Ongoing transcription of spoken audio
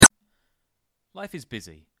Life is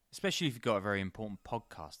busy, especially if you've got a very important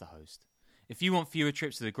podcast to host. If you want fewer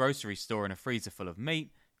trips to the grocery store and a freezer full of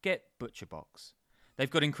meat, get ButcherBox. They've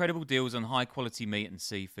got incredible deals on high-quality meat and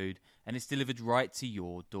seafood, and it's delivered right to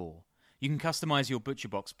your door. You can customize your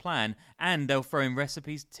ButcherBox plan, and they'll throw in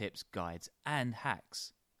recipes, tips, guides, and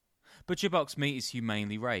hacks. ButcherBox meat is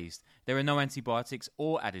humanely raised. There are no antibiotics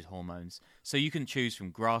or added hormones, so you can choose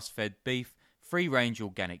from grass-fed beef, free-range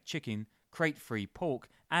organic chicken, crate-free pork,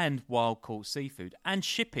 and wild-caught seafood, and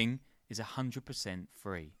shipping is 100%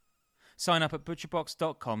 free. Sign up at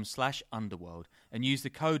butcherbox.com/underworld and use the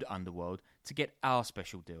code underworld to get our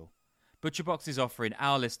special deal. ButcherBox is offering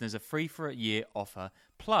our listeners a free for a year offer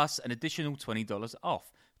plus an additional $20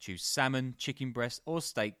 off. Choose salmon, chicken breast, or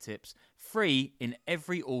steak tips free in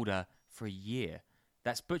every order for a year.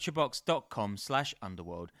 That's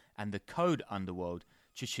butcherbox.com/underworld and the code underworld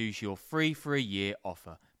to choose your free for a year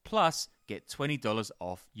offer. Plus, get $20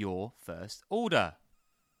 off your first order.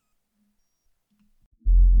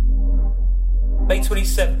 May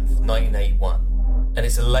 27th, 1981, and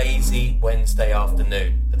it's a lazy Wednesday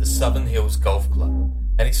afternoon at the Southern Hills Golf Club,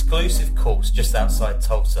 an exclusive course just outside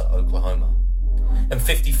Tulsa, Oklahoma. And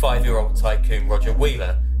 55-year-old Tycoon Roger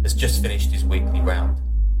Wheeler has just finished his weekly round.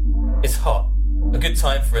 It's hot, a good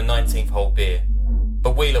time for a 19th hole beer,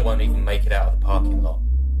 but Wheeler won't even make it out of the parking lot.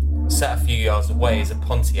 Sat a few yards away is a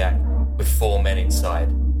Pontiac with 4 men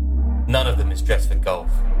inside. None of them is dressed for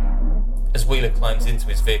golf. As Wheeler climbs into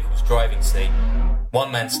his vehicle's driving seat,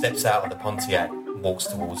 one man steps out of the Pontiac and walks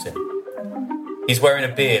towards him. He's wearing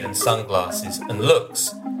a beard and sunglasses and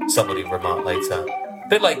looks, somebody remarked later, a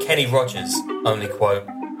bit like Kenny Rogers, only, quote,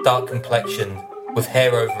 dark complexioned, with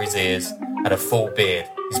hair over his ears and a full beard,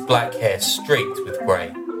 his black hair streaked with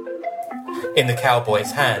grey. In the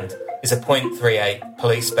cowboy's hand is a .38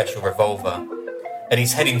 police special revolver, and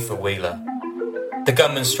he's heading for Wheeler. The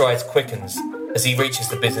gunman's stride quickens as he reaches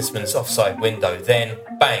the businessman's offside window, then,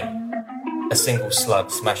 bang! A single slug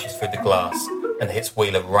smashes through the glass and hits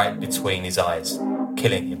Wheeler right between his eyes,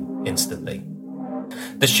 killing him instantly.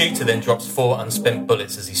 The shooter then drops 4 unspent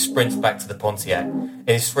bullets as he sprints back to the Pontiac and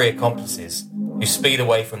his 3 accomplices, who speed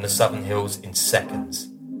away from the Southern Hills in seconds.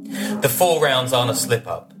 The 4 rounds aren't a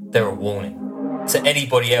slip-up, they're a warning to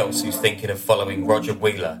anybody else who's thinking of following Roger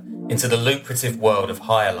Wheeler into the lucrative world of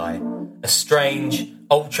Alai, a strange,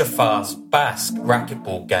 ultra-fast Basque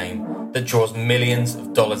racquetball game that draws millions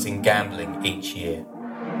of dollars in gambling each year.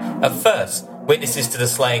 At first, witnesses to the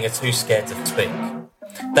slaying are too scared to speak.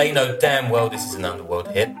 They know damn well this is an underworld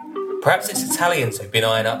hit. Perhaps it's Italians who've been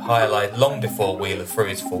eyeing up Alai long before Wheeler threw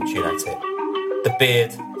his fortune at it. The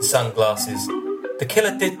beard, the sunglasses, the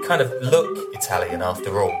killer did kind of look Italian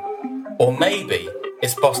after all. Or maybe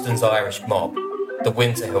it's Boston's Irish mob, the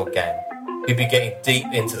Winter Hill Gang, who'd be getting deep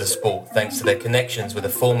into the sport thanks to their connections with a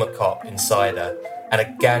former cop, insider, and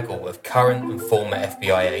a gaggle of current and former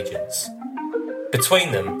FBI agents.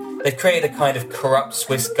 Between them, they've created a kind of corrupt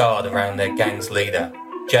Swiss guard around their gang's leader,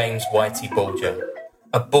 James Whitey Bulger,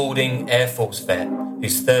 a balding Air Force vet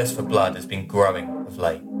whose thirst for blood has been growing of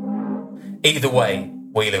late. Either way,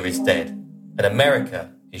 Wheeler is dead, and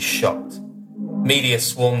America is shocked. Media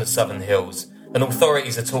swarm the Southern Hills, and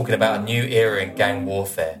authorities are talking about a new era in gang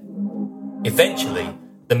warfare. Eventually,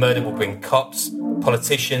 the murder will bring cops,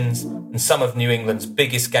 politicians, and some of New England's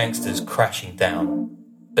biggest gangsters crashing down.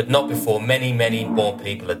 But not before many, many more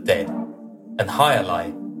people are dead, and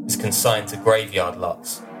Alai is consigned to graveyard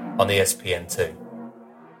lots on ESPN2.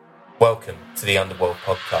 Welcome to the Underworld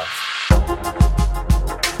Podcast.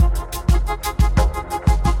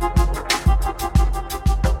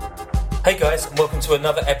 Hey guys, and welcome to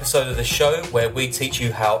another episode of the show where we teach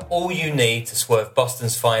you how all you need to swerve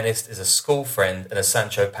Boston's finest is a school friend and a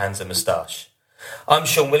Sancho Panza moustache. I'm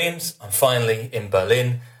Sean Williams, I'm finally in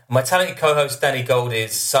Berlin. My talented co-host Danny Gold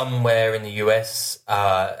is somewhere in the US.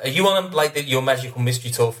 Are you on your magical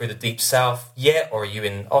mystery tour through the Deep South yet, or are you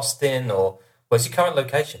in Austin, or where's your current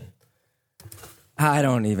location? I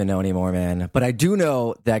don't even know anymore, man. But I do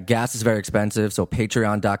know that gas is very expensive, so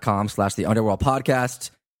patreon.com/the Underworld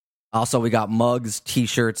Podcast. Also, we got mugs,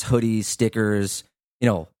 t-shirts, hoodies, stickers,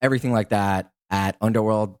 everything like that at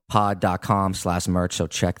underworldpod.com/merch. So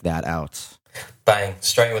check that out. Bang,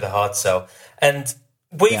 straight in with a hard sell. And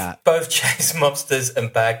we've both chased mobsters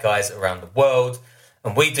and bad guys around the world.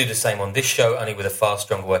 And we do the same on this show, only with a far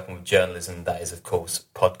stronger weapon with journalism. That is, of course,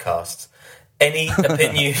 podcasts. Any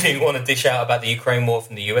opinion you want to dish out about the Ukraine war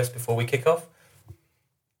from the US before we kick off?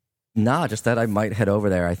 Nah, just that I might head over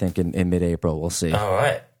there, I think, in mid-April. We'll see. All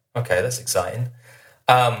right. Okay, that's exciting.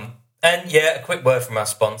 And a quick word from our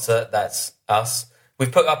sponsor, that's us.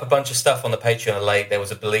 We've put up a bunch of stuff on the Patreon late. There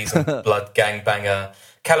was a Belize and Blood gangbanger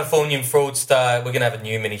Californian fraudster. We're going to have a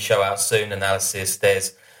new mini show out soon, analysis.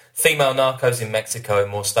 There's female narcos in Mexico,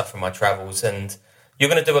 more stuff from my travels. And you're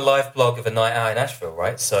going to do a live blog of a night out in Asheville,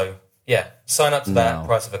 right? So, yeah, sign up to that.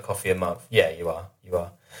 Price of a coffee a month. Yeah, you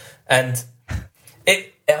are. And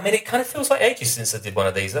it kind of feels like ages since I did one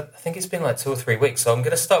of these. I think it's been like 2 or 3 weeks. So I'm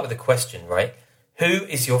going to start with a question, right? Who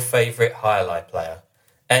is your favourite highlight player?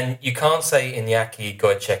 And you can't say Iñaki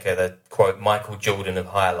Goicoechea, the quote Michael Jordan of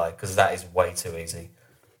highlight, because that is way too easy.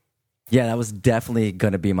 Yeah, that was definitely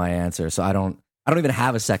going to be my answer. So I don't even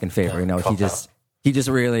have a second favorite. He just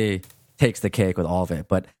really takes the cake with all of it.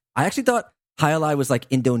 But I actually thought highlight was like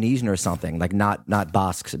Indonesian or something, like not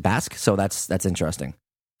Basque. So that's interesting.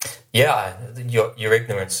 Yeah, your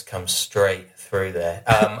ignorance comes straight through there.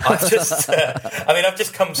 I've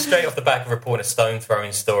just come straight off the back of reporting a stone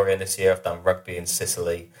throwing story, and this year I've done rugby in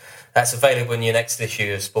Sicily. That's available in your next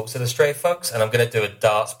issue of Sports Illustrated, folks. And I'm going to do a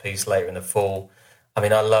darts piece later in the fall. I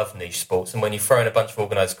mean, I love niche sports, and when you throw in a bunch of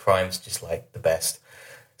organised crimes, just like the best.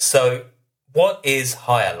 So, what is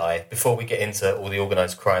highlight? Before we get into all the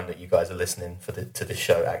organised crime that you guys are listening to the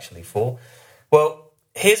show actually for, well,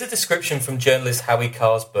 here's a description from journalist Howie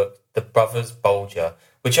Carr's book, The Brothers Bulger,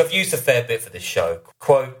 which I've used a fair bit for this show.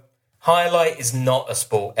 Quote, highlight is not a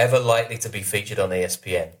sport ever likely to be featured on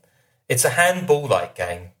ESPN. It's a handball-like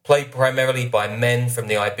game, played primarily by men from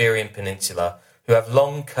the Iberian Peninsula who have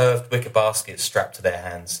long, curved wicker baskets strapped to their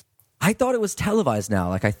hands. I thought it was televised now.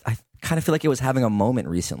 Like, I kind of feel like it was having a moment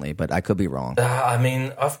recently, but I could be wrong.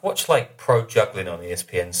 I've watched, like, pro juggling on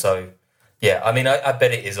ESPN, so... Yeah, I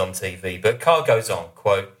bet it is on TV, but Carr goes on,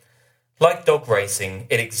 quote, like dog racing,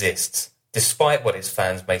 it exists, despite what its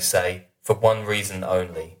fans may say, for one reason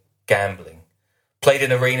only, gambling. Played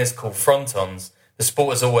in arenas called frontons, the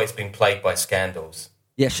sport has always been plagued by scandals.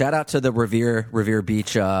 Yeah, shout out to the Revere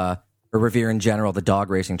Beach, or Revere in general, the dog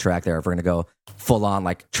racing track there, if we're going to go full on,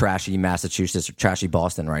 like, trashy Massachusetts, or trashy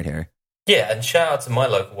Boston right here. Yeah, and shout out to my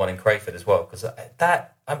local one in Crayford as well, because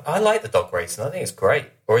I like the dog racing. I think it's great.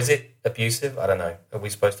 Or is it abusive? I don't know. Are we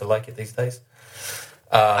supposed to like it these days?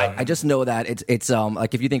 I just know that it's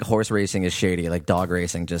like if you think horse racing is shady, like dog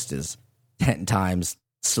racing just is 10 times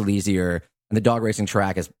sleazier, and the dog racing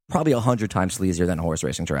track is probably 100 times sleazier than a horse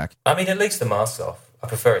racing track. I mean, at least the mask's off. I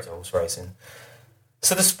prefer it to horse racing.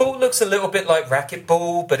 So the sport looks a little bit like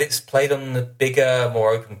racquetball, but it's played on the bigger, more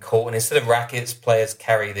open court. And instead of rackets, players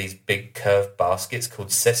carry these big curved baskets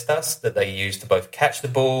called cestas that they use to both catch the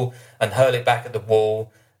ball and hurl it back at the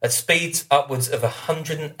wall at speeds upwards of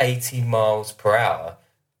 180 miles per hour.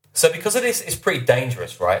 So because of this, it's pretty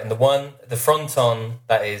dangerous, right? And the fronton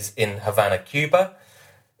that is in Havana, Cuba,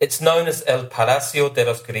 it's known as El Palacio de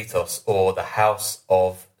los Gritos, or the House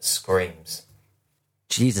of Screams.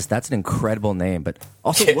 Jesus, that's an incredible name. But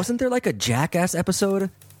also, wasn't there like a Jackass episode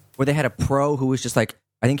where they had a pro who was just like,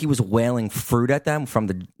 I think he was whaling fruit at them from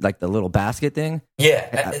the little basket thing?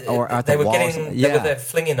 Yeah. Or at they the were walls. They were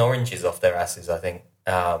flinging oranges off their asses, I think.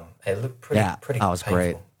 It looked pretty that was painful.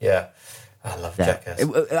 great. Yeah. I love Jackass.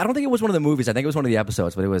 I don't think it was one of the movies. I think it was one of the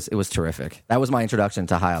episodes, but it was terrific. That was my introduction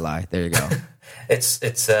to Alai. There you go. It's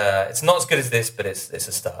not as good as this, but it's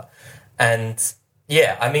a start. And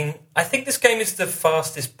yeah, I think this game is the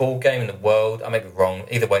fastest ball game in the world. I may be wrong.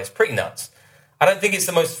 Either way, it's pretty nuts. I don't think it's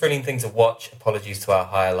the most thrilling thing to watch. Apologies to our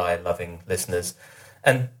Highlight-loving listeners.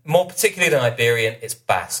 And more particularly than Iberian, it's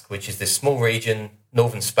Basque, which is this small region,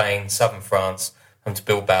 northern Spain, southern France, home to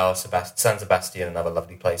Bilbao, San Sebastian, and other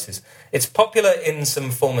lovely places. It's popular in some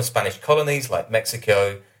former Spanish colonies like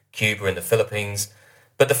Mexico, Cuba, and the Philippines.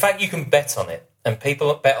 But the fact you can bet on it, and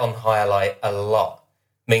people bet on Highlight a lot,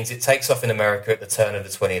 means it takes off in America at the turn of the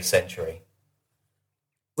 20th century.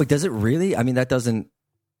 Wait, does it really? I mean, that doesn't...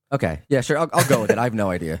 Okay, yeah, sure, I'll go with it. I have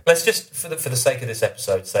no idea. Let's just, for the sake of this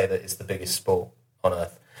episode, say that it's the biggest sport on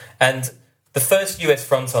Earth. And the first US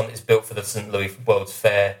fronton is built for the St. Louis World's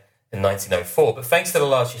Fair in 1904, but thanks to the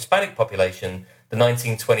large Hispanic population, the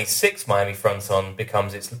 1926 Miami fronton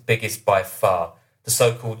becomes its biggest by far, the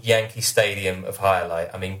so-called Yankee Stadium of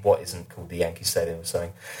Highlight. I mean, what isn't called the Yankee Stadium or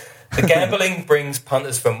something? The gambling brings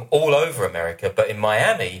punters from all over America, but in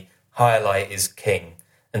Miami, Highlight is king.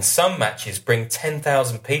 And some matches bring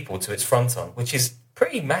 10,000 people to its fronton, which is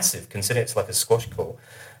pretty massive considering it's like a squash court.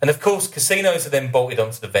 And of course, casinos are then bolted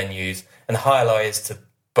onto the venues, and Highlight is to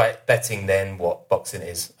betting then what boxing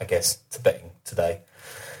is, I guess, to betting today.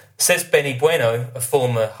 Says Benny Bueno, a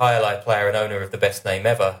former Highlight player and owner of the best name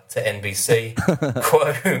ever, to NBC,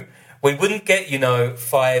 quote, we wouldn't get,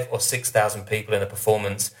 5,000 or 6,000 people in a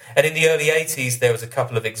performance. And in the early 80s, there was a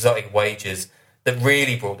couple of exotic wagers that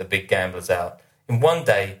really brought the big gamblers out. In one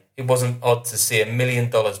day, it wasn't odd to see $1 million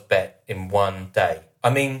bet in one day. I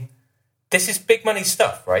mean, this is big money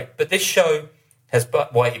stuff, right? But this show has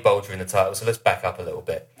Whitey Bulger in the title, so let's back up a little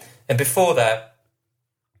bit. And before that,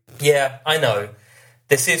 yeah, I know,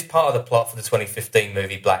 this is part of the plot for the 2015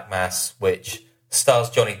 movie Black Mass, which stars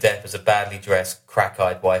Johnny Depp as a badly dressed,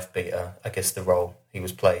 crack-eyed wife beater. I guess the role he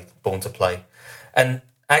was born to play. And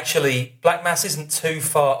actually, Black Mass isn't too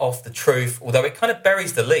far off the truth, although it kind of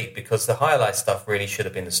buries the lead because the highlight stuff really should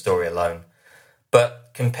have been the story alone.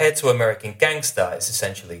 But compared to American Gangster, it's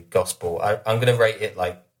essentially gospel. I'm going to rate it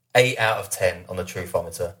like 8 out of 10 on the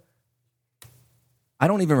truthometer. I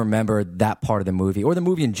don't even remember that part of the movie, or the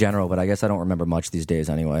movie in general, but I guess I don't remember much these days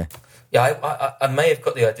anyway. Yeah, I may have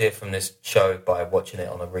got the idea from this show by watching it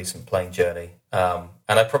on a recent plane journey. And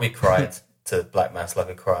I probably cried to Black Mass like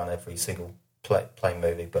I cry on every single plane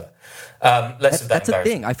movie. But less of that. That's a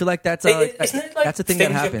thing. I feel like that's a that's a thing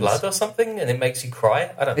that happens. Your blood or something, and it makes you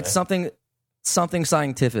cry. I don't know. It's something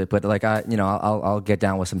scientific, but like I'll get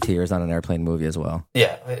down with some tears on an airplane movie as well.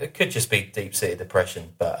 Yeah, it could just be deep-seated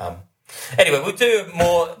depression, but anyway, we'll do a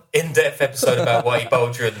more in-depth episode about Whitey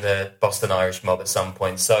Bulger and the Boston Irish mob at some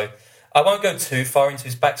point. So I won't go too far into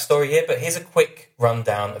his backstory here, but here's a quick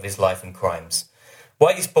rundown of his life and crimes.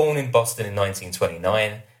 Whitey's born in Boston in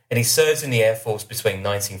 1929, and he serves in the Air Force between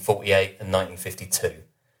 1948 and 1952.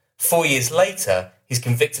 4 years later, he's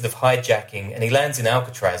convicted of hijacking and he lands in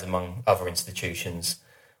Alcatraz, among other institutions.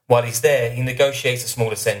 While he's there, he negotiates a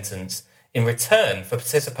smaller sentence in return for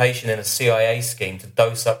participation in a CIA scheme to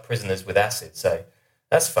dose up prisoners with acid. So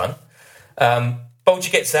that's fun.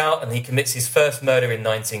 Bulger gets out and he commits his first murder in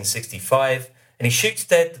 1965, and he shoots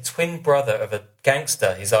dead the twin brother of a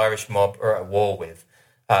gangster his Irish mob are at war with.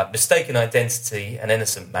 Mistaken identity, an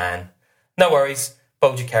innocent man. No worries,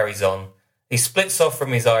 Bulger carries on. He splits off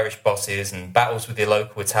from his Irish bosses and battles with the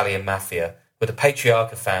local Italian mafia with a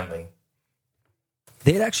patriarchal family.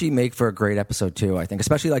 They'd actually make for a great episode too, I think,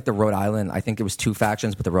 especially like the Rhode Island. I think it was 2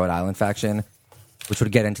 factions, but the Rhode Island faction, which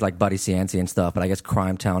would get into like Buddy Cianci and stuff, but I guess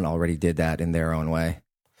Crime Town already did that in their own way.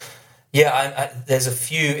 Yeah, there's a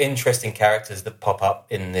few interesting characters that pop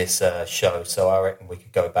up in this show, so I reckon we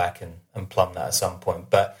could go back and plumb that at some point.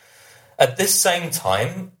 But at this same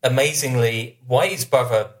time, amazingly, Whitey's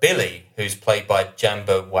brother Billy, who's played by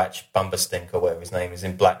Jambo Watch Bumberstink, or whatever his name is,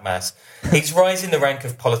 in Black Mass, he's rising the rank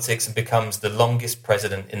of politics and becomes the longest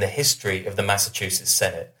president in the history of the Massachusetts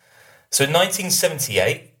Senate. So in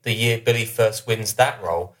 1978, the year Billy first wins that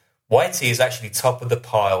role, Whitey is actually top of the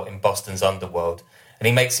pile in Boston's underworld, and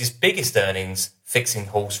he makes his biggest earnings fixing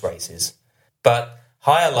horse races. But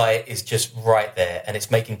Alai is just right there, and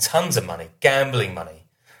it's making tons of money, gambling money.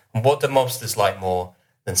 And what do mobsters like more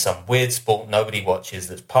than some weird sport nobody watches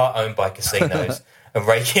that's part owned by casinos and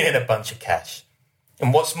raking in a bunch of cash?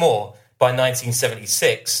 And what's more, by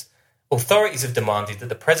 1976, authorities have demanded that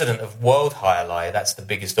the president of World Alai, that's the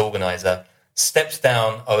biggest organizer, steps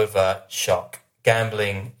down over shock,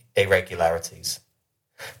 gambling irregularities.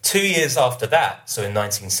 2 years after that, so in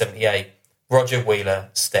 1978, Roger Wheeler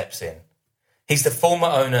steps in. He's the former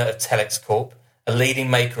owner of Telex Corp, a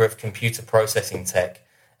leading maker of computer processing tech,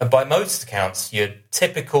 and by most accounts, your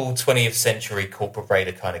typical 20th century corporate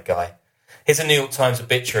raider kind of guy. Here's a New York Times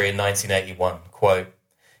obituary in 1981, quote,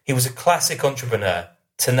 "He was a classic entrepreneur,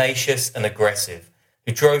 tenacious and aggressive,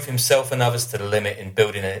 who drove himself and others to the limit in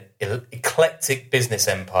building an eclectic business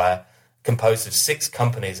empire composed of 6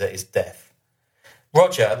 companies at his death.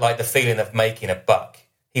 Roger liked the feeling of making a buck.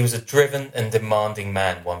 He was a driven and demanding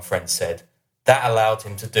man," one friend said. "That allowed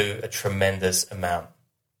him to do a tremendous amount."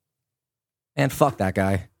 And fuck that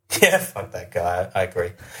guy. Yeah, fuck that guy. I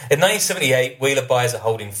agree. In 1978, Wheeler buys a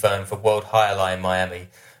holding firm for World Alai in Miami,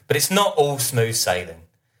 but it's not all smooth sailing.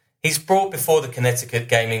 He's brought before the Connecticut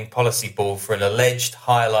Gaming Policy Board for an alleged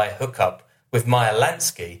Alai hookup with Meyer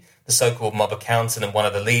Lansky, the so-called mob accountant and one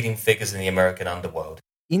of the leading figures in the American underworld.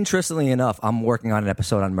 Interestingly enough, I'm working on an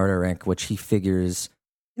episode on Murder Inc., which he figures,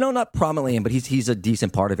 not prominently in, but he's a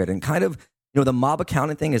decent part of it. And kind of, the mob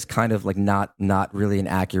accountant thing is kind of like not really an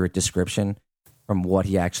accurate description from what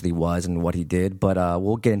he actually was and what he did. But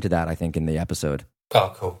we'll get into that, I think, in the episode.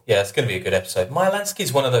 Oh, cool. Yeah, it's going to be a good episode. Meyer Lansky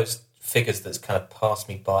is one of those figures that's kind of passed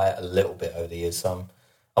me by a little bit over the years. So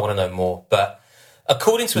I want to know more. But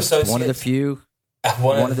according to associates... One of the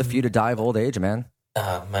few to die of old age, man.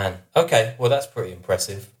 Oh, man. Okay, well, that's pretty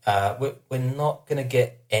impressive. We're not going to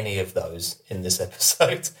get any of those in this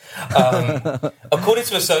episode. According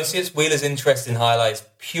to associates, Wheeler's interest in Alai is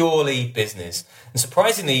purely business. And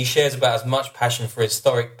surprisingly, he shares about as much passion for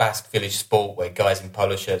historic Basque village sport where guys in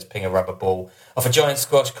polo shirts ping a rubber ball off a giant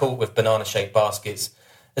squash court with banana-shaped baskets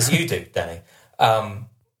as you do, Danny.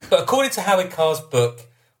 But according to Howard Carr's book,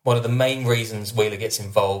 one of the main reasons Wheeler gets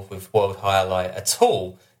involved with World Alai at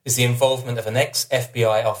all is the involvement of an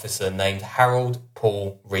ex-FBI officer named Harold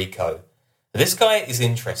Paul Rico. This guy is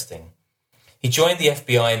interesting. He joined the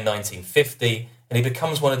FBI in 1950, and he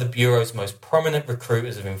becomes one of the Bureau's most prominent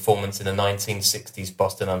recruiters of informants in the 1960s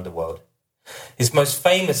Boston underworld. His most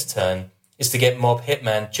famous turn is to get mob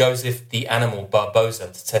hitman Joseph the Animal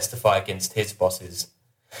Barbosa to testify against his bosses.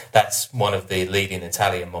 That's one of the leading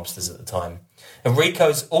Italian mobsters at the time. And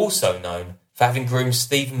Rico's also known for having groomed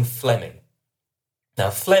Stephen Flemmi. Now,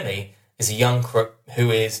 Flemmi is a young crook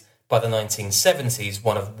who is, by the 1970s,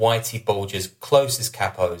 one of Whitey Bulger's closest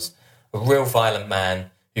capos, a real violent man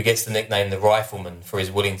who gets the nickname the Rifleman for his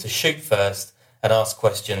willing to shoot first and ask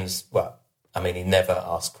questions. Well, I mean, he never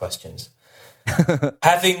asks questions.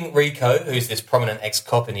 Having Rico, who's this prominent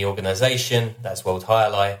ex-cop in the organisation, that's World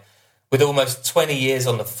Alai, with almost 20 years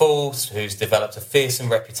on the force, who's developed a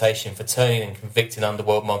fearsome reputation for turning and convicting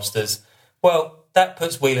underworld mobsters, well, that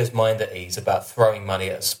puts Wheeler's mind at ease about throwing money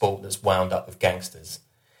at a sport that's wound up with gangsters.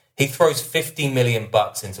 He throws $50 million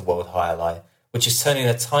into World Alai, which is turning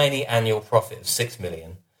a tiny annual profit of $6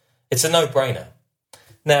 million. It's a no-brainer.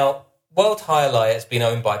 Now, World Alai has been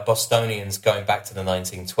owned by Bostonians going back to the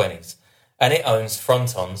 1920s, and it owns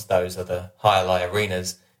frontons, those are the Alai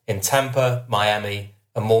arenas, in Tampa, Miami,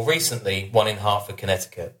 and more recently, one in Hartford,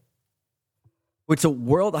 Connecticut. Wait, so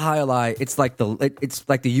World Alai, it's like the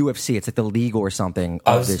UFC, it's like the league or something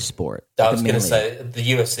of this sport. I was going to say the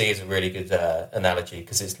UFC is a really good analogy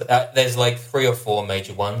because it's there's like 3 or 4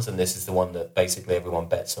 major ones, and this is the one that basically everyone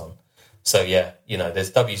bets on. So yeah,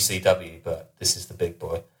 there's WCW, but this is the big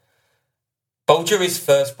boy. Bulger is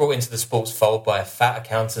first brought into the sports fold by a fat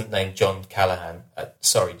accountant named John Callahan.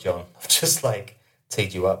 Sorry, John, I've just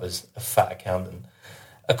teed you up as a fat accountant.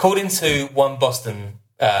 According to one Boston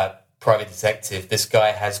private detective, this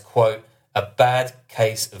guy has, quote, a bad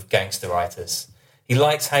case of gangsteritis. He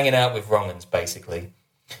likes hanging out with wrong-uns, basically.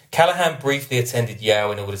 Callahan briefly attended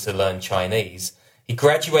Yale in order to learn Chinese. He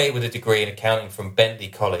graduated with a degree in accounting from Bentley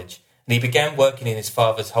College, and he began working in his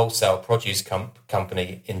father's wholesale produce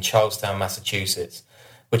company in Charlestown, Massachusetts,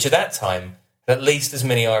 which at that time had at least as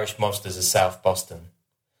many Irish mobsters as South Boston.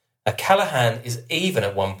 Now, Callahan is even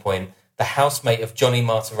at one point the housemate of Johnny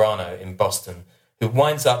Martirano in Boston, who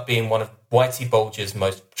winds up being one of Whitey Bulger's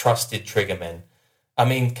most trusted triggermen. I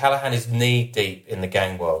mean, Callahan is knee-deep in the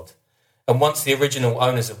gang world. And once the original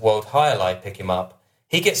owners of World Alai pick him up,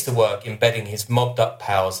 he gets to work embedding his mobbed-up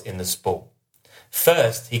pals in the sport.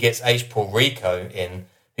 First, he gets H. Paul Rico in,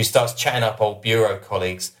 who starts chatting up old bureau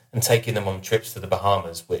colleagues and taking them on trips to the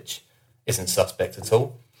Bahamas, which isn't suspect at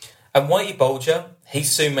all. And Whitey Bulger,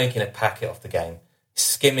 he's soon making a packet off the game,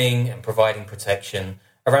 skimming and providing protection,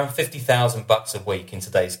 around $50,000 a week in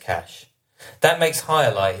today's cash. That makes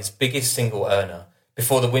Alai his biggest single earner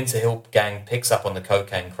before the Winter Hill gang picks up on the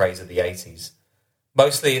cocaine craze of the 80s.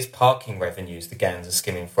 Mostly it's parking revenues the gangs are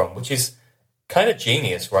skimming from, which is kind of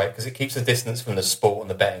genius, right? Because it keeps a distance from the sport and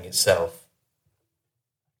the betting itself.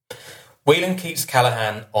 Whelan keeps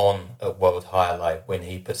Callahan on at World Alai when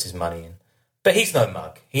he puts his money in. But he's no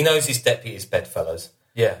mug. He knows his deputy's bedfellows.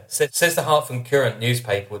 Yeah, says the Hartford Courant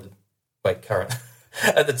newspaper, Current,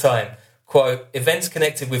 at the time, quote, events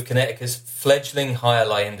connected with Connecticut's fledgling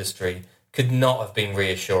Alai industry could not have been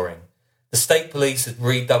reassuring. The state police had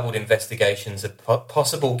redoubled investigations of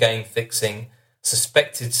possible gang fixing,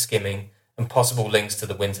 suspected skimming, and possible links to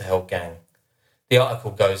the Winter Hill gang. The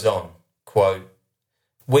article goes on, quote,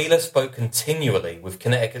 Wheeler spoke continually with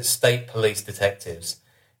Connecticut State Police detectives.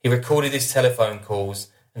 He recorded his telephone calls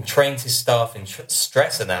and trained his staff in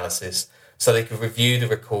stress analysis so they could review the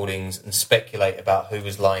recordings and speculate about who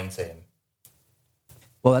was lying to him.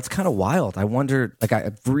 Well, that's kind of wild. I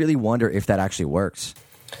really wonder if that actually works.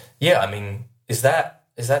 Yeah, I mean, is that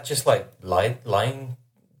just like lying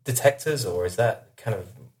detectors, or is that kind of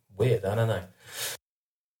weird? I don't know.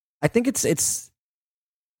 I think it's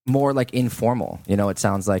more like informal. It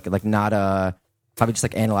sounds like not probably just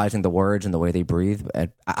like analyzing the words and the way they breathe. I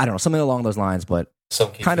don't know, something along those lines, but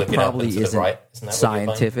kind of probably isn't right.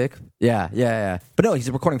 scientific. Yeah. But no,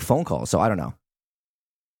 he's recording phone calls, so I don't know.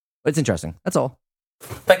 But it's interesting. That's all.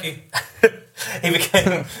 Thank you. He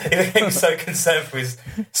became so concerned for his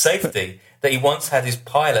safety that he once had his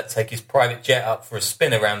pilot take his private jet up for a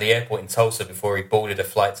spin around the airport in Tulsa before he boarded a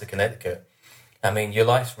flight to Connecticut. I mean, your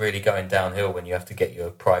life's really going downhill when you have to get your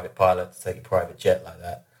private pilot to take your private jet like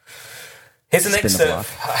that. Here's an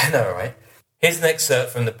excerpt. I know, right? Here's an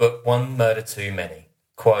excerpt from the book One Murder Too Many.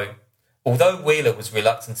 Quote, although Wheeler was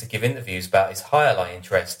reluctant to give interviews about his Alai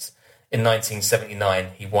interests, in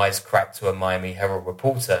 1979 he wisecracked to a Miami Herald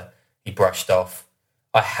reporter he brushed off,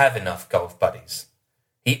 I have enough golf buddies.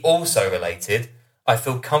 He also related, I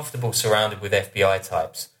feel comfortable surrounded with FBI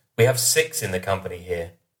types. We have 6 in the company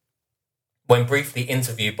here. When briefly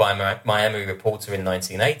interviewed by a Miami reporter in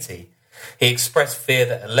 1980, he expressed fear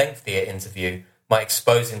that a lengthier interview might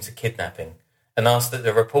expose him to kidnapping, and asked that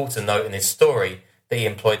the reporter note in his story that he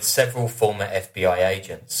employed several former FBI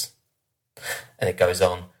agents. And it goes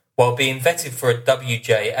on. While being vetted for a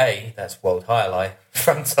WJA, that's World Alai,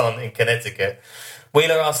 front-on in Connecticut,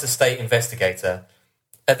 Wheeler asked the state investigator,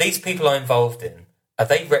 "Are these people I'm involved in, are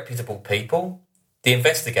they reputable people?" The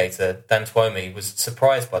investigator, Dan Twomey, was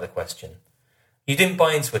surprised by the question. "You didn't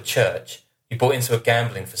buy into a church, you bought into a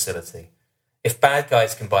gambling facility. If bad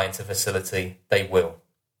guys can buy into a facility, they will."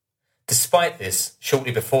 Despite this,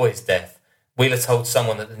 shortly before his death, Wheeler told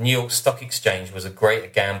someone that the New York Stock Exchange was a greater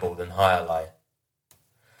gamble than Alai.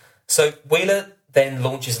 So Wheeler then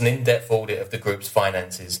launches an in-depth audit of the group's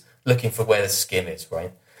finances, looking for where the skim is,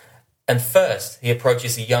 right? And first, he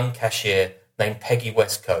approaches a young cashier named Peggy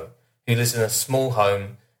Westcoat, who lives in a small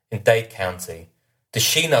home in Dade County. "Does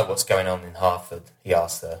she know what's going on in Hartford?" he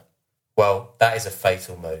asked her. Well, that is a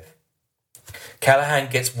fatal move. Callahan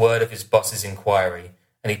gets word of his boss's inquiry,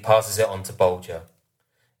 and he passes it on to Bulger.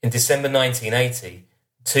 In December 1980,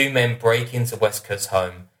 2 men break into Westcoat's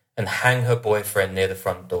home and hang her boyfriend near the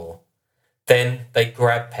front door. Then they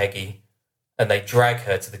grab Peggy and they drag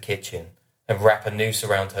her to the kitchen and wrap a noose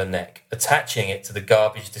around her neck, attaching it to the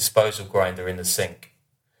garbage disposal grinder in the sink.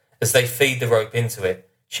 As they feed the rope into it,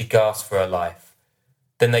 she gasps for her life.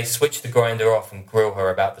 Then they switch the grinder off and grill her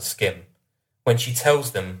about the skim. When she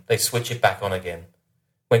tells them, they switch it back on again.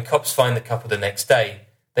 When cops find the couple the next day,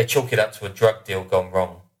 they chalk it up to a drug deal gone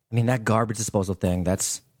wrong. I mean, that garbage disposal thing,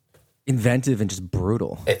 that's inventive and just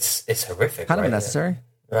brutal. It's horrific, kind right? of unnecessary.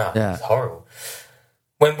 Yeah. It's horrible.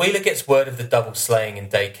 When Wheeler gets word of the double slaying in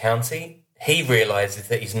Dade County, he realises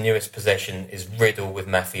that his newest possession is riddled with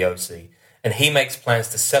mafiosi, and he makes plans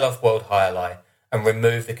to sell off World Alai and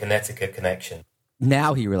remove the Connecticut connection.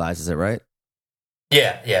 Now he realizes it, right?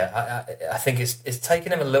 Yeah. I think it's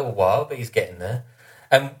taken him a little while, but he's getting there.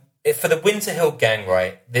 And for the Winter Hill gang,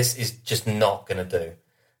 right, this is just not going to do.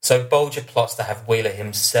 So Bulger plots to have Wheeler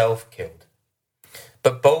himself killed.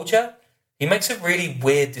 But Bulger, he makes a really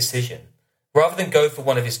weird decision. Rather than go for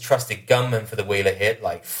one of his trusted gunmen for the Wheeler hit,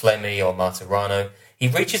 like Flemmy or Martirano, he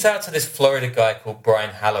reaches out to this Florida guy called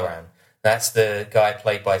Brian Halloran. That's the guy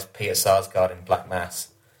played by Peter Sarsgaard in Black Mass.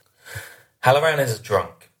 Halloran is a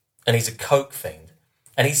drunk, and he's a coke fiend.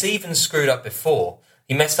 And he's even screwed up before.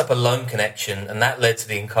 He messed up a loan connection, and that led to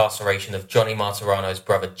the incarceration of Johnny Martirano's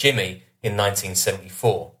brother Jimmy in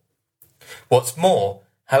 1974. What's more,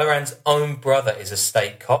 Halloran's own brother is a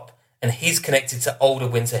state cop, and he's connected to older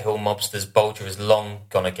Winter Hill mobsters Bulger has long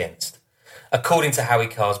gone against. According to Howie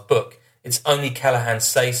Carr's book, it's only Callahan's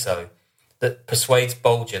say-so that persuades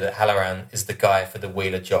Bulger that Halloran is the guy for the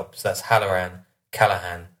Wheeler job. So that's Halloran,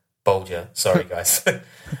 Callahan, Bulger. Sorry, guys.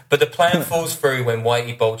 But the plan falls through when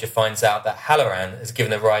Whitey Bulger finds out that Halloran has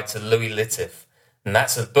given a ride to Louis Litif, and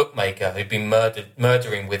that's a bookmaker who'd been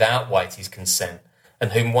murdering without Whitey's consent,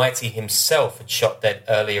 and whom Whitey himself had shot dead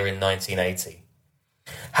earlier in 1980.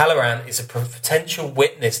 Halloran is a potential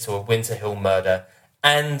witness to a Winter Hill murder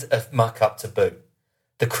and a muck-up to boot.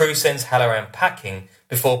 The crew sends Halloran packing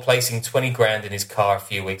before placing 20 grand in his car a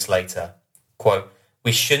few weeks later. Quote,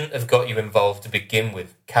 "We shouldn't have got you involved to begin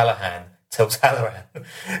with," Callahan tells Halloran,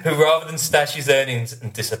 who rather than stash his earnings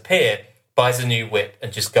and disappear, buys a new whip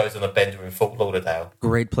and just goes on a bender in Fort Lauderdale.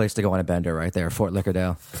 Great place to go on a bender right there, Fort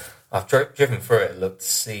Lauderdale. I've driven through it. It looked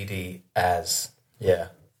seedy as, yeah,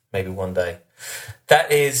 maybe one day.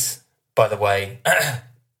 That is, by the way,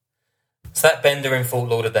 so that bender in Fort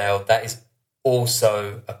Lauderdale, that is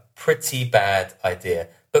also a pretty bad idea.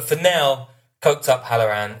 But for now, coked up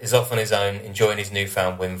Halloran is off on his own, enjoying his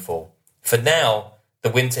newfound windfall. For now,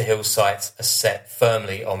 the Winter Hill sights are set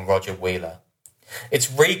firmly on Roger Wheeler.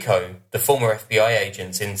 It's Rico, the former FBI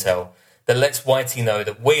agent's intel, that lets Whitey know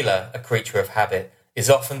that Wheeler, a creature of habit, is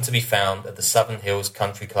often to be found at the Southern Hills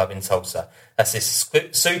Country Club in Tulsa. That's this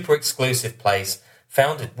super exclusive place,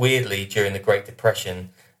 founded weirdly during the Great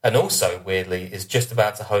Depression, and also, weirdly, is just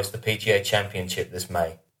about to host the PGA Championship this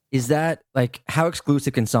May. Is that, like, how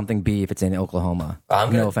exclusive can something be if it's in Oklahoma?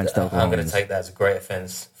 No offense to Oklahoma. I'm going to take that as a great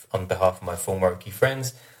offense on behalf of my former Okie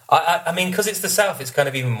friends. I mean, because it's the South, it's kind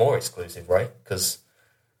of even more exclusive, right? Because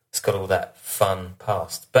it's got all that fun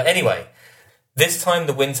past. But anyway, this time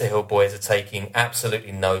the Winter Hill boys are taking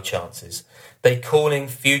absolutely no chances. They call in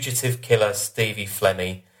fugitive killer Stevie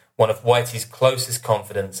Flemmy, one of Whitey's closest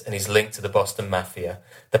confidants, and he's linked to the Boston Mafia,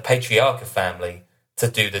 the Patriarca family, to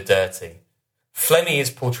do the dirty. Flemmy is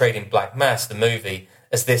portrayed in Black Mass, the movie,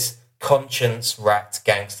 as this conscience-racked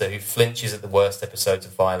gangster who flinches at the worst episodes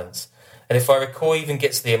of violence. And if I recall, even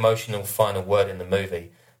gets the emotional final word in the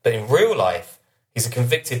movie. But in real life, he's a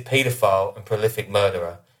convicted paedophile and prolific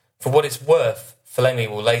murderer. For what it's worth, Flemmi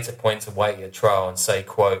will later point to Whitey at trial and say,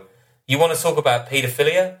 quote, "You want to talk about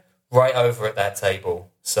paedophilia? Right over at that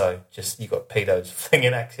table." So just, you got pedos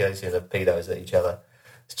flinging accusations of pedos at each other.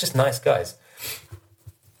 It's just nice guys.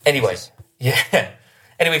 Anyway,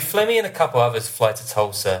 Flemmi and a couple others fly to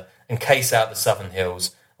Tulsa and case out the Southern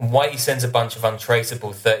Hills, and Whitey sends a bunch of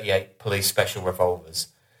untraceable .38 police special revolvers.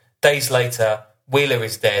 Days later, Wheeler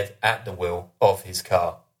is dead at the wheel of his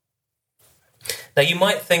car. Now, you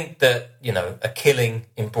might think that, a killing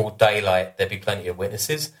in broad daylight, there'd be plenty of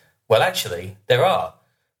witnesses. Well, actually, there are.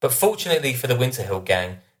 But fortunately for the Winter Hill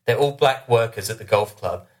gang, they're all black workers at the golf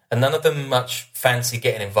club, and none of them much fancy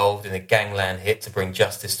getting involved in a gangland hit to bring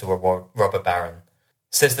justice to a robber baron.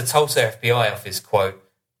 Says the Tulsa FBI office, quote,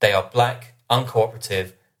 "They are black,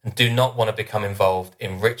 uncooperative, and do not want to become involved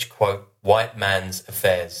in rich, quote, white man's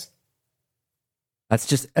affairs."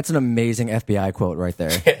 That's an amazing FBI quote right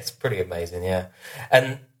there. Yeah, it's pretty amazing, yeah.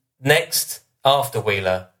 And next, after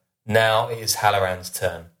Wheeler, now it is Halloran's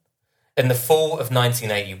turn. In the fall of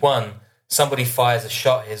 1981, somebody fires a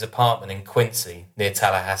shot at his apartment in Quincy, near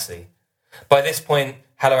Tallahassee. By this point,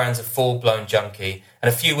 Halloran's a full-blown junkie, and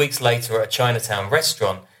a few weeks later at a Chinatown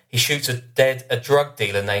restaurant, he shoots a drug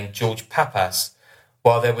dealer named George Papas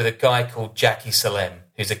while they're with a guy called Jackie Salem,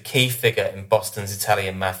 who's a key figure in Boston's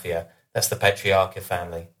Italian mafia. That's the Patriarca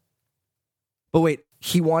family. But wait,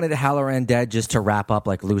 he wanted Halloran dead just to wrap up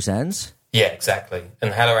like loose ends? Yeah, exactly.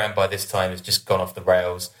 And Halloran by this time has just gone off the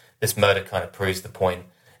rails. This murder kind of proves the point.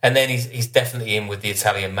 And then he's definitely in with the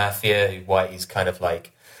Italian mafia, who Whitey's kind of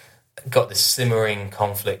like got this simmering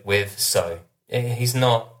conflict with. So he's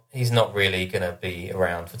not really going to be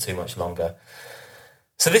around for too much longer.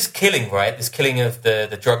 So this killing of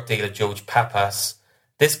the drug dealer George Papas,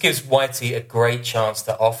 this gives Whitey a great chance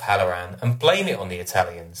to off Halloran and blame it on the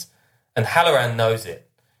Italians. And Halloran knows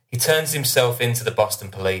it. He turns himself into the Boston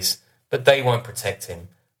police, but they won't protect him.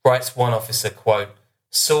 Writes one officer, quote,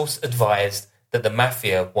 "Source advised that the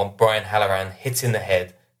mafia want Brian Halloran hit in the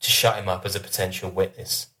head to shut him up as a potential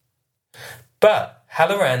witness." But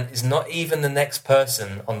Halloran is not even the next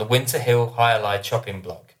person on the Winter Hill Alai chopping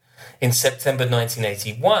block. In September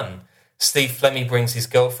 1981, Steve Flemmi brings his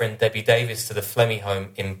girlfriend Debbie Davis to the Flemmi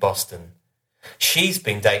home in Boston. She's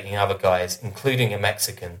been dating other guys, including a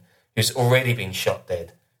Mexican, who's already been shot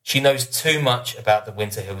dead. She knows too much about the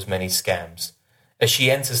Winter Hill's many scams. As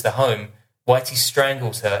she enters the home, Whitey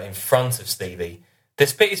strangles her in front of Stevie.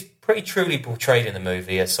 This bit is pretty truly portrayed in the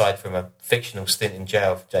movie, aside from a fictional stint in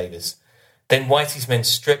jail for Davis. Then Whitey's men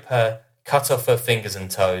strip her, cut off her fingers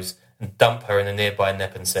and toes, and dump her in the nearby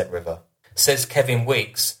Neponset River. Says Kevin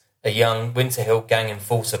Weeks, a young Winter Hill gang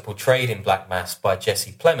enforcer portrayed in Black Mass by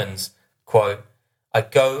Jesse Plemons, quote, "I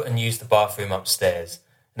go and use the bathroom upstairs,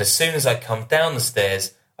 and as soon as I come down the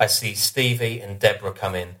stairs, I see Stevie and Deborah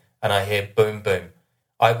come in, and I hear boom, boom.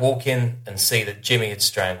 I walk in and see that Jimmy had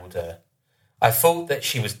strangled her. I thought that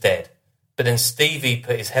she was dead, but then Stevie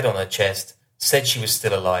put his head on her chest, said she was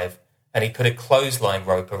still alive, and he put a clothesline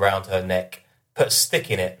rope around her neck, put a stick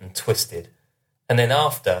in it and twisted. And then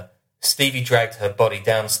after, Stevie dragged her body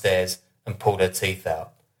downstairs and pulled her teeth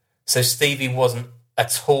out. So Stevie wasn't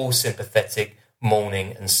at all sympathetic,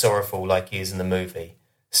 mourning and sorrowful like he is in the movie.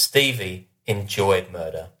 Stevie enjoyed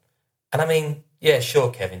murder." And I mean, yeah,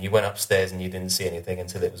 sure, Kevin, you went upstairs and you didn't see anything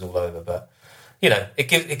until it was all over. But,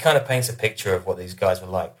 it kind of paints a picture of what these guys were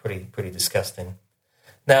like. Pretty disgusting.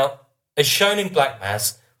 Now, as shown in Black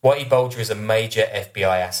Mass, Whitey Bulger is a major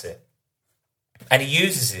FBI asset. And he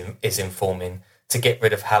uses his informing to get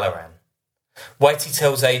rid of Halloran. Whitey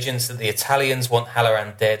tells agents that the Italians want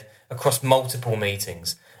Halloran dead across multiple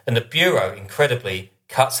meetings, and the Bureau, incredibly,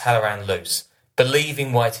 cuts Halloran loose,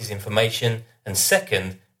 believing Whitey's information, and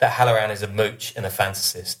second, that Halloran is a mooch and a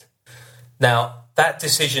fantasist. Now, that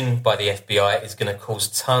decision by the FBI is going to cause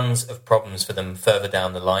tons of problems for them further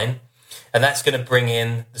down the line, and that's going to bring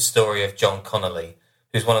in the story of John Connolly,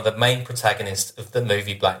 who's one of the main protagonists of the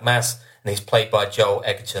movie Black Mass, and he's played by Joel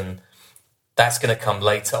Edgerton. That's going to come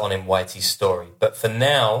later on in Whitey's story. But for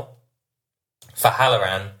now, for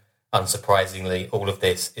Halloran, unsurprisingly, all of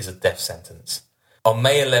this is a death sentence. On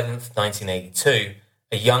May 11th, 1982,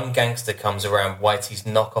 a young gangster comes around Whitey's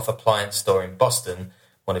knockoff appliance store in Boston,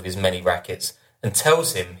 one of his many rackets, and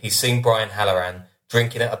tells him he's seen Brian Halloran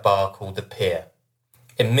drinking at a bar called The Pier.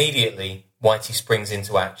 Immediately, Whitey springs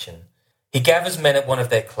into action. He gathers men at one of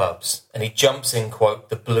their clubs, and he jumps in, quote,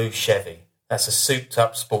 the blue Chevy. That's a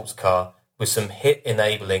souped-up sports car with some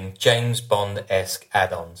hit-enabling James Bond-esque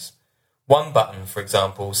add-ons. One button, for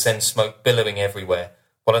example, sends smoke billowing everywhere,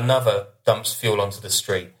 while another dumps fuel onto the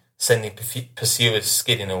street, sending pursuers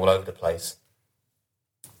skidding all over the place.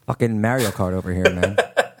 Fucking Mario Kart over here, man.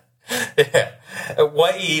 Yeah.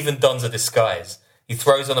 Whitey even dons a disguise. He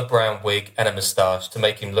throws on a brown wig and a moustache to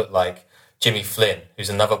make him look like Jimmy Flynn, who's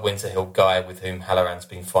another Winter Hill guy with whom Halloran's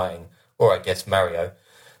been fighting, or I guess Mario.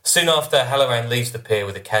 Soon after, Halloran leaves the pier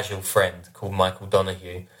with a casual friend called Michael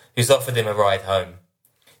Donahue, who's offered him a ride home.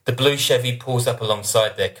 The blue Chevy pulls up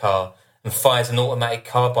alongside their car and fires an automatic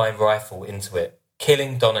carbine rifle into it,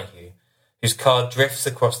 killing Donahue, whose car drifts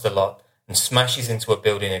across the lot and smashes into a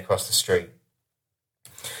building across the street.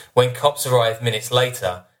 When cops arrive minutes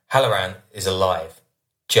later, Halloran is alive.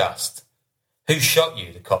 Just. Who shot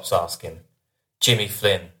you? The cops ask him. Jimmy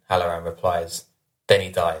Flynn, Halloran replies. Then he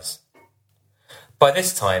dies. By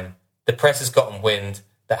this time, the press has gotten wind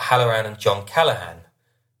that Halloran and John Callahan,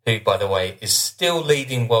 who, by the way, is still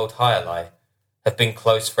leading World Alai, have been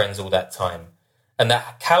close friends all that time, and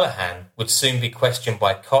that Callahan would soon be questioned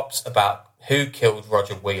by cops about who killed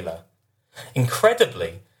Roger Wheeler.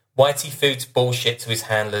 Incredibly, Whitey feeds bullshit to his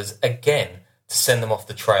handlers again to send them off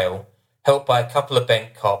the trail, helped by a couple of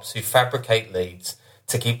bent cops who fabricate leads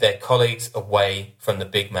to keep their colleagues away from the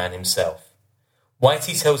big man himself.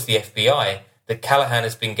 Whitey tells the FBI that Callahan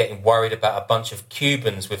has been getting worried about a bunch of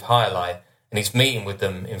Cubans with Alai and he's meeting with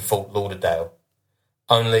them in Fort Lauderdale.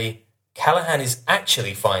 Only Callahan is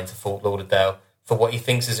actually flying to Fort Lauderdale for what he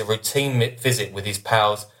thinks is a routine visit with his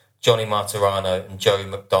pals Johnny Martirano and Joe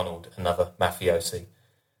McDonald, another mafiosi.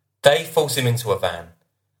 They force him into a van.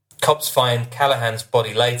 Cops find Callahan's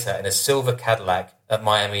body later in a silver Cadillac at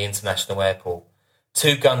Miami International Airport.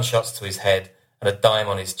 2 gunshots to his head and a dime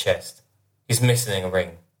on his chest. He's missing a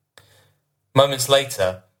ring. Moments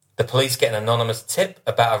later, the police get an anonymous tip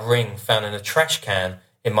about a ring found in a trash can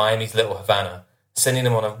in Miami's Little Havana, sending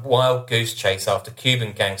them on a wild goose chase after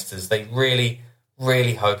Cuban gangsters they really,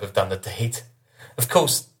 really hope have done the deed. Of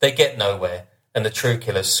course, they get nowhere, and the true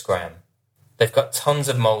killers scram. They've got tons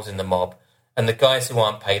of moles in the mob, and the guys who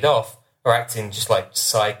aren't paid off are acting just like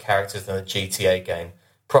side characters in a GTA game.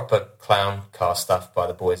 Proper clown car stuff by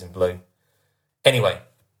the boys in blue. Anyway,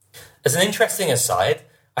 as an interesting aside,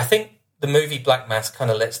 I think the movie Black Mass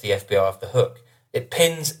kind of lets the FBI off the hook. It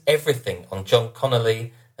pins everything on John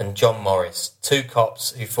Connolly and John Morris, 2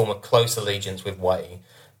 cops who form a close allegiance with Whitey.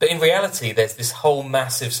 But in reality, there's this whole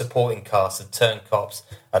massive supporting cast of turned cops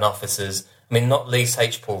and officers, not least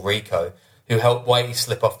H. Paul Rico, who helped Whitey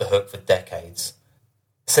slip off the hook for decades.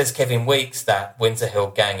 Says Kevin Weeks, that Winter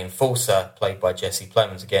Hill gang enforcer, played by Jesse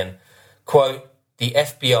Plemons again, quote, "The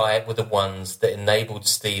FBI were the ones that enabled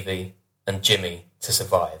Stevie and Jimmy to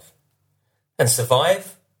survive." And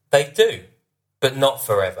survive? They do, but not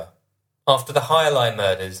forever. After the Alai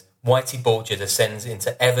murders, Whitey Bulger descends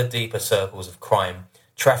into ever deeper circles of crime,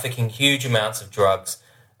 trafficking huge amounts of drugs,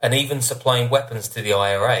 and even supplying weapons to the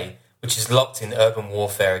IRA, which is locked in urban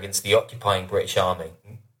warfare against the occupying British Army.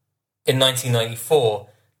 In 1994,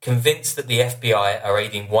 convinced that the FBI are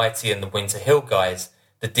aiding Whitey and the Winter Hill guys,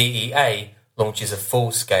 the DEA launches a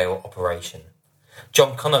full-scale operation.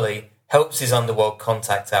 John Connolly helps his underworld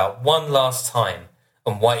contact out one last time,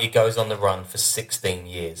 and Whitey goes on the run for 16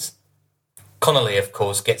 years. Connolly, of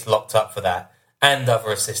course, gets locked up for that, and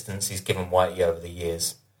other assistance he's given Whitey over the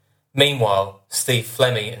years. Meanwhile, Steve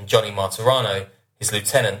Flemmi and Johnny Martirano, his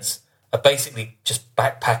lieutenants, are basically just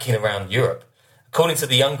backpacking around Europe. According to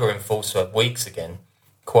the younger enforcer, Weeks again,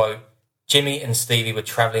 quote, "Jimmy and Stevie were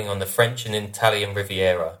travelling on the French and Italian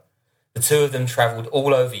Riviera. The 2 of them travelled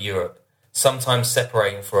all over Europe, sometimes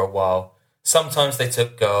separating for a while. Sometimes they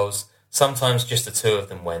took girls, sometimes just the 2 of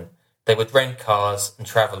them went. They would rent cars and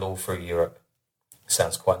travel all through Europe."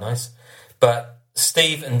 Sounds quite nice. But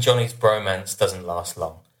Steve and Johnny's bromance doesn't last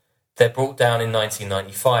long. They're brought down in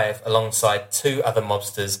 1995 alongside 2 other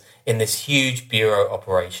mobsters in this huge bureau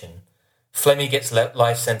operation. Flemmi gets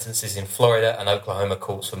life sentences in Florida and Oklahoma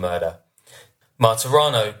courts for murder.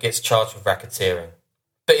 Martirano gets charged with racketeering.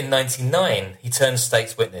 But in 1999, he turns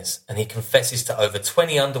state's witness and he confesses to over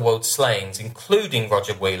 20 underworld slayings, including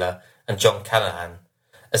Roger Wheeler and John Callahan.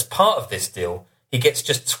 As part of this deal, he gets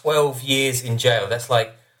just 12 years in jail. That's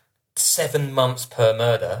like 7 months per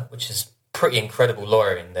murder, which is pretty incredible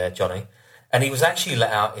lawyering there, Johnny. And he was actually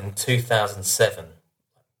let out in 2007.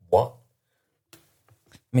 What?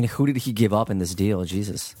 Who did he give up in this deal?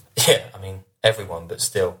 Jesus. Yeah, everyone, but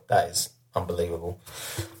still, that is unbelievable.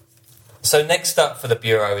 So next up for the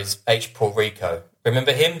Bureau is H. Paul Rico.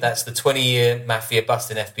 Remember him? That's the 20-year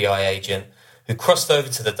mafia-busting FBI agent who crossed over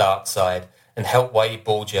to the dark side and helped Whitey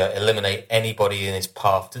Bulger eliminate anybody in his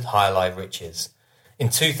path to high life riches. In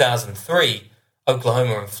 2003,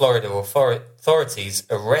 Oklahoma and Florida authorities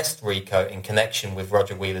arrest Rico in connection with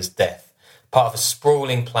Roger Wheeler's death, part of a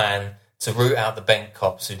sprawling plan to root out the bent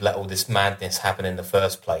cops who'd let all this madness happen in the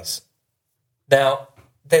first place. Now,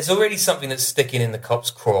 there's already something that's sticking in the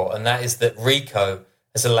cops' craw, and that is that Rico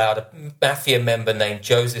has allowed a mafia member named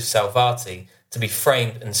Joseph Salvati to be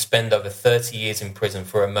framed and spend over 30 years in prison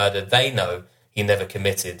for a murder they know he never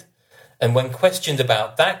committed. And when questioned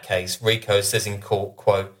about that case, Rico says in court,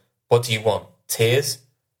 quote, "What do you want? Tears?"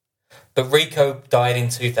 But Rico died in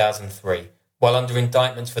 2003 while under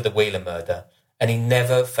indictment for the Wheeler murder, and he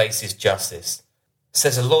never faces justice.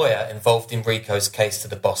 Says a lawyer involved in Rico's case to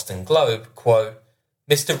the Boston Globe, quote,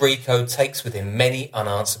 "Mr. Rico takes with him many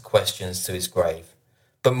unanswered questions to his grave.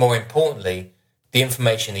 But more importantly, the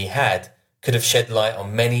information he had could have shed light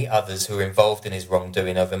on many others who were involved in his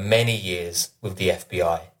wrongdoing over many years with the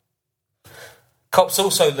FBI." Cops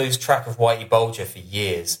also lose track of Whitey Bulger for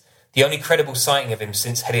years. The only credible sighting of him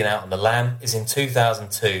since heading out on the lam is in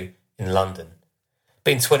 2002 in London.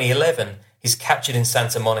 But in 2011, he's captured in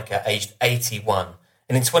Santa Monica aged 81,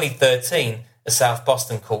 and in 2013, a South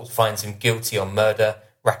Boston court finds him guilty on murder,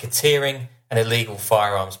 racketeering, and illegal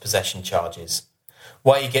firearms possession charges.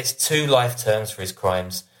 Whitey gets 2 life terms for his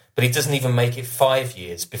crimes, but he doesn't even make it 5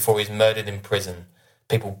 years before he's murdered in prison,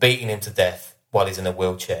 people beating him to death while he's in a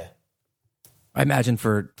wheelchair. I imagine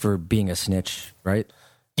for being a snitch, right?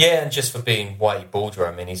 Yeah, and just for being Whitey Bulger.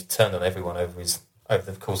 I mean, he's turned on everyone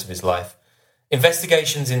over the course of his life.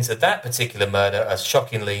 Investigations into that particular murder are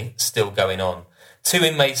shockingly still going on. 2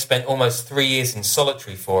 inmates spent almost 3 years in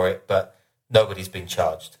solitary for it, but nobody's been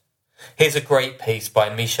charged. Here's a great piece by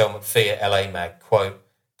Michelle McPhee at LA Mag, quote,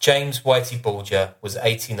 "James Whitey Bulger was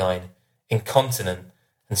 89, incontinent,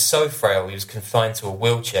 and so frail he was confined to a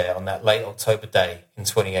wheelchair on that late October day in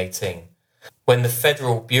 2018. When the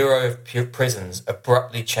Federal Bureau of Prisons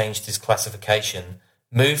abruptly changed his classification,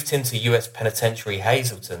 moved him to U.S. Penitentiary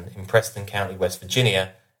Hazleton in Preston County, West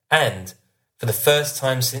Virginia, and, for the first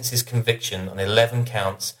time since his conviction on 11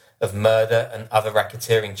 counts of murder and other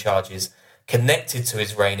racketeering charges connected to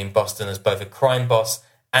his reign in Boston as both a crime boss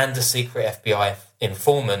and a secret FBI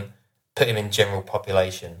informant, put him in general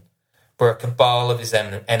population, where a cabal of his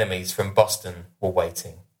enemies from Boston were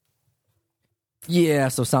waiting." Yeah,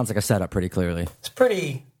 so sounds like a setup pretty clearly. It's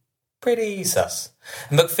pretty sus.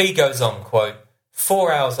 And McPhee goes on, quote,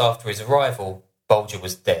 4 hours after his arrival, Bulger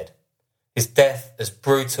was dead. His death as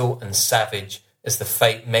brutal and savage as the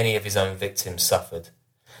fate many of his own victims suffered.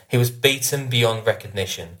 He was beaten beyond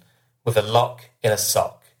recognition, with a lock in a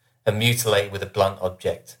sock, and mutilated with a blunt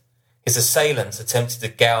object. His assailants attempted to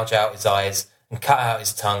gouge out his eyes and cut out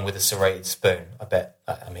his tongue with a serrated spoon.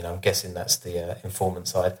 I'm guessing that's the informant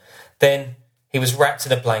side. Then he was wrapped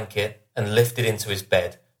in a blanket and lifted into his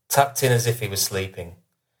bed, tucked in as if he was sleeping.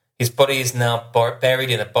 His body is now buried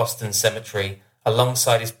in a Boston cemetery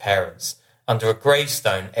alongside his parents, under a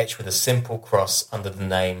gravestone etched with a simple cross under the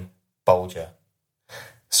name Bulger.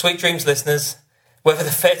 Sweet dreams, listeners. Whether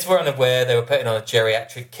the feds were unaware they were putting on a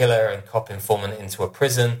geriatric killer and cop informant into a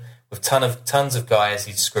prison with tons of guys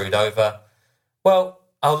he'd screwed over, well,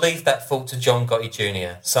 I'll leave that fault to John Gotti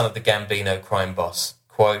Jr., son of the Gambino crime boss.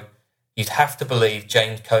 Quote, "You'd have to believe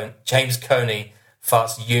James Coney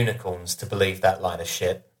farts unicorns to believe that line of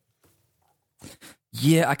shit."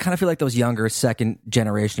 Yeah, I kind of feel like those younger second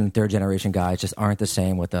generation, third generation guys just aren't the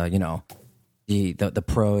same with the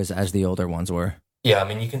pros as the older ones were. Yeah, I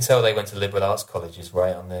mean, you can tell they went to liberal arts colleges,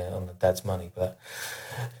 right, on the dad's money. But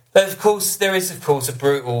of course, there is, of course, a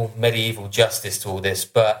brutal medieval justice to all this,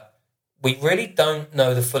 but we really don't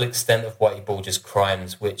know the full extent of Whitey Bulger's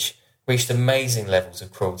crimes, which reached amazing levels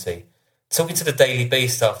of cruelty. Talking to the Daily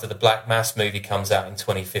Beast after the Black Mass movie comes out in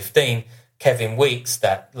 2015, Kevin Weeks,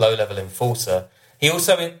 that low-level enforcer, he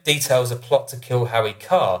also details a plot to kill Harry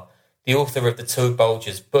Carr, the author of the Two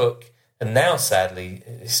Bulgers book, and now, sadly,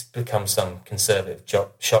 it's become some conservative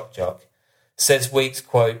shock jock. Says Weeks,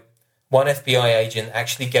 quote, "One FBI agent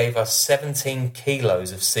actually gave us 17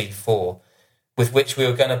 kilos of C4, with which we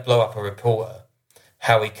were going to blow up a reporter,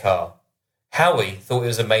 Howie Carr. Howie thought it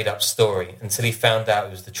was a made-up story until he found out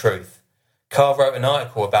it was the truth. Carr wrote an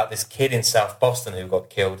article about this kid in South Boston who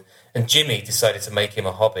got killed, and Jimmy decided to make him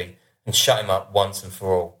a hobby and shut him up once and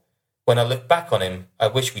for all. When I look back on him, I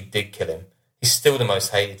wish we did kill him. He's still the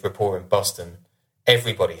most hated reporter in Boston.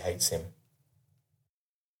 Everybody hates him."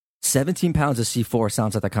 17 pounds of C4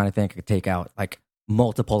 sounds like the kind of thing that could take out like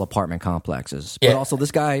multiple apartment complexes. Yeah. But also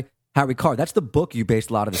this guy, Harry Carr, that's the book you based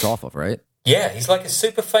a lot of this off of, right? Yeah, he's like a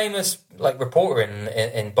super famous reporter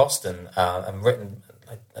in Boston and written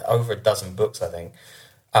over a dozen books, I think.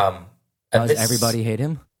 Does everybody hate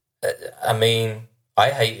him? I mean,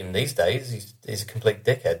 I hate him these days. He's a complete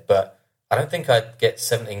dickhead, but I don't think I'd get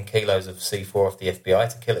 17 kilos of C4 off the FBI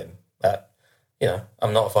to kill him.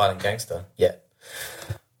 I'm not a violent gangster yet.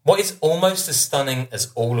 What is almost as stunning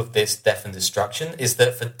as all of this death and destruction is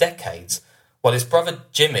that for decades, while his brother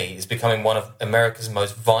Jimmy is becoming one of America's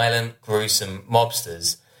most violent, gruesome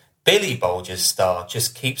mobsters, Billy Bulger's star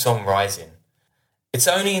just keeps on rising. It's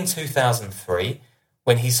only in 2003,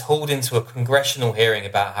 when he's hauled into a congressional hearing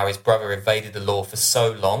about how his brother evaded the law for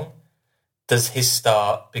so long, does his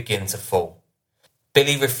star begin to fall.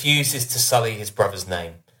 Billy refuses to sully his brother's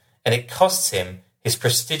name, and it costs him his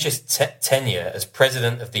prestigious tenure as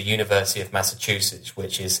president of the University of Massachusetts,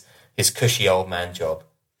 which is his cushy old man job.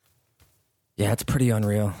 Yeah, it's pretty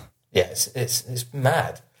unreal. Yeah, it's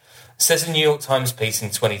mad. It says in a New York Times piece in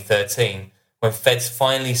 2013, when feds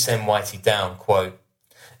finally send Whitey down, quote,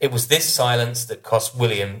 "It was this silence that cost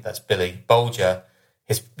William," that's Billy, "Bulger,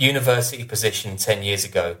 his university position 10 years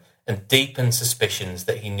ago and deepened suspicions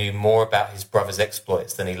that he knew more about his brother's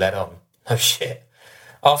exploits than he let on." No shit.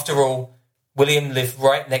 After all, William lived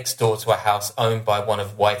right next door to a house owned by one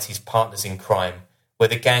of Whitey's partners in crime, where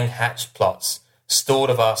the gang hatched plots, stored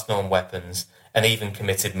a vast arsenal of weapons, and even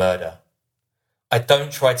committed murder. "I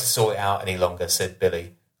don't try to sort it out any longer," said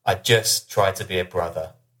Billy. "I just try to be a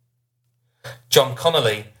brother." John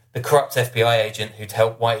Connolly, the corrupt FBI agent who'd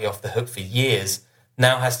helped Whitey off the hook for years,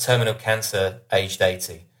 now has terminal cancer, aged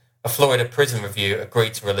 80. A Florida prison review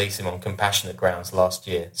agreed to release him on compassionate grounds last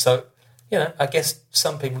year. So, I guess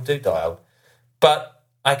some people do die old. But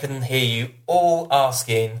I can hear you all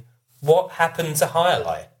asking, what happened to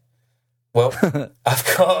Alai? Well,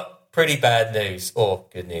 I've got pretty bad news, or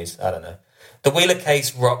good news, I don't know. The Wheeler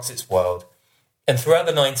case rocks its world. And throughout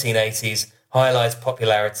the 1980s, Alai's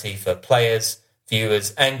popularity for players,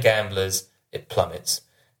 viewers, and gamblers, it plummets.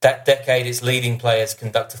 That decade, its leading players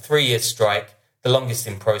conduct a 3-year strike, the longest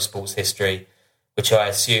in pro sports history, which I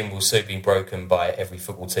assume will soon be broken by every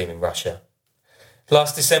football team in Russia.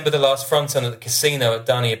 Last December, the last fronton at the casino at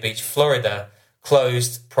Dania Beach, Florida,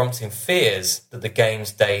 closed, prompting fears that the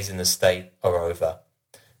game's days in the state are over.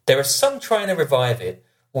 There are some trying to revive it,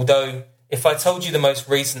 although if I told you the most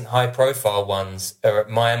recent high-profile ones are at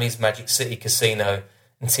Miami's Magic City Casino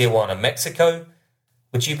in Tijuana, Mexico,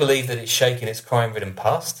 would you believe that it's shaking its crime-ridden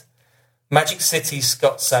past? Magic City's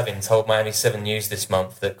Scott Savin told Miami 7 News this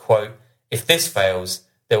month that, quote, "If this fails,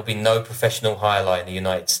 there will be no professional highlight in the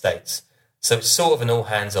United States. So it's sort of an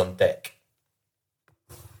all-hands-on deck."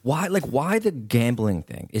 Why the gambling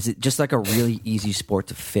thing? Is it just like a really easy sport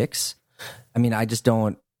to fix? I mean, I just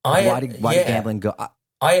don't... Why did gambling go...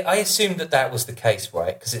 I assumed that was the case,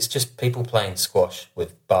 right? Because it's just people playing squash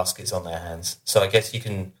with baskets on their hands. So I guess you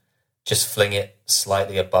can just fling it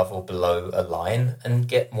slightly above or below a line and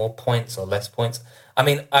get more points or less points. I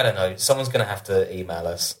mean, I don't know. Someone's going to have to email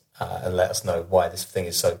us and let us know why this thing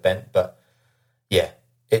is so bent. But yeah,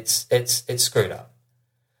 it's screwed up.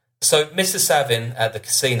 So Mr. Savin at the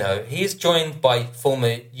casino, he is joined by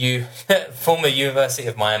former University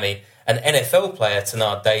of Miami and NFL player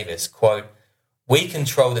Tanard Davis, quote, "We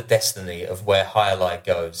control the destiny of where Alai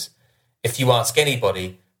goes. If you ask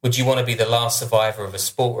anybody, would you want to be the last survivor of a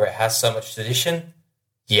sport where it has so much tradition?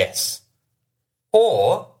 Yes.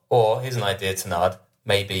 Or here's an idea, Tanard,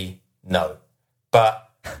 maybe no.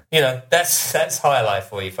 But, that's Alai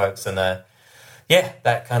for you folks. And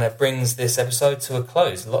that kind of brings this episode to a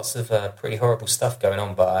close. Lots of pretty horrible stuff going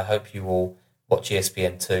on, but I hope you all watch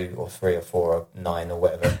ESPN 2 or 3 or 4 or 9 or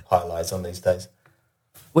whatever highlights on these days.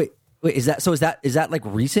 Wait, is that like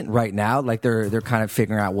recent right now? Like they're kind of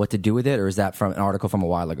figuring out what to do with it, or is that from an article from a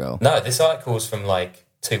while ago? No, this article is from like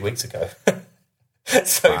 2 weeks ago.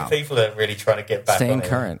 So wow. People are really trying to get back staying on it.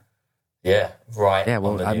 current. Yeah, right. Yeah,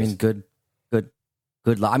 well, I mean, good.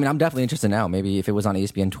 I mean, I'm definitely interested now. Maybe if it was on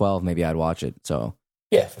ESPN 12, maybe I'd watch it. So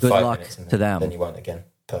yeah, for good 5 luck minutes, to them. Then you won't again.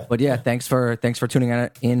 But yeah, thanks for tuning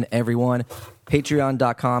in, everyone.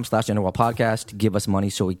 Patreon.com/Underworld Podcast. Give us money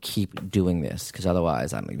so we keep doing this, because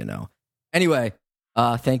otherwise, I don't even know. Anyway,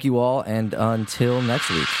 thank you all, and until next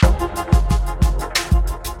week.